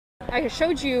I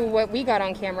showed you what we got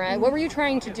on camera. What were you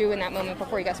trying to do in that moment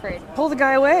before you got sprayed? Pull the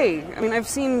guy away. I mean, I've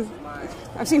seen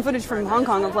footage from Hong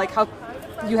Kong of like how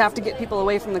you have to get people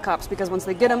away from the cops because once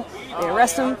they get them, they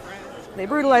arrest them, they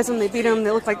brutalize them, they beat them.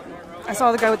 They look like, I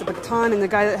saw the guy with the baton and the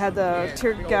guy that had the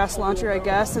tear gas launcher, I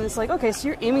guess, and it's like, okay, so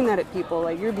you're aiming that at people,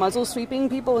 like you're muzzle sweeping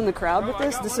people in the crowd with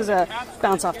this. This is a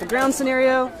bounce off the ground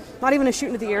scenario, not even a shoot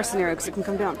into the air scenario because it can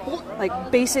come down.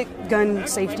 Like basic gun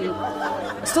safety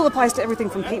still applies to everything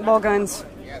from paintball guns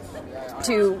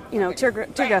to, you know, tear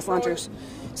gas launchers.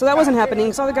 So that wasn't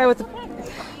happening. Saw the guy with the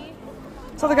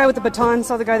baton,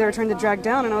 saw the guy they were trying to drag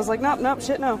down, and I was like, nope,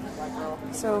 shit, no.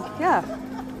 So yeah.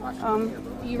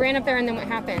 You ran up there, and then what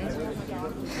happened?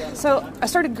 So I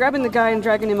started grabbing the guy and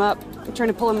dragging him up, trying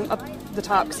to pull him up the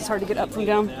top because it's hard to get up from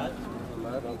down.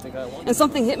 And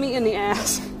something hit me in the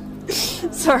ass.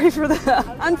 Sorry for the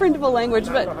unprintable language,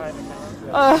 but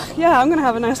yeah, I'm gonna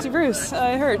have a nasty bruise.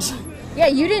 It hurts. Yeah,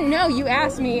 you didn't know. You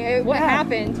asked me what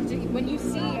happened. When you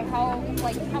see how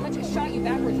much it shot you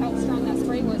backwards, how strong that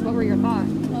spray was, what were your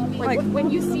thoughts? Like when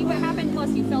you see what happened,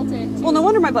 plus you felt it. Well, no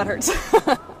wonder my butt hurts.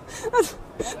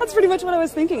 That's pretty much what I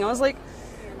was thinking. I was like,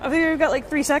 I've either got like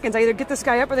 3 seconds. I either get this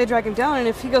guy up or they drag him down, and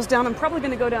if he goes down, I'm probably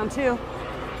going to go down too.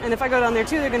 And if I go down there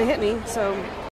too, they're going to hit me. So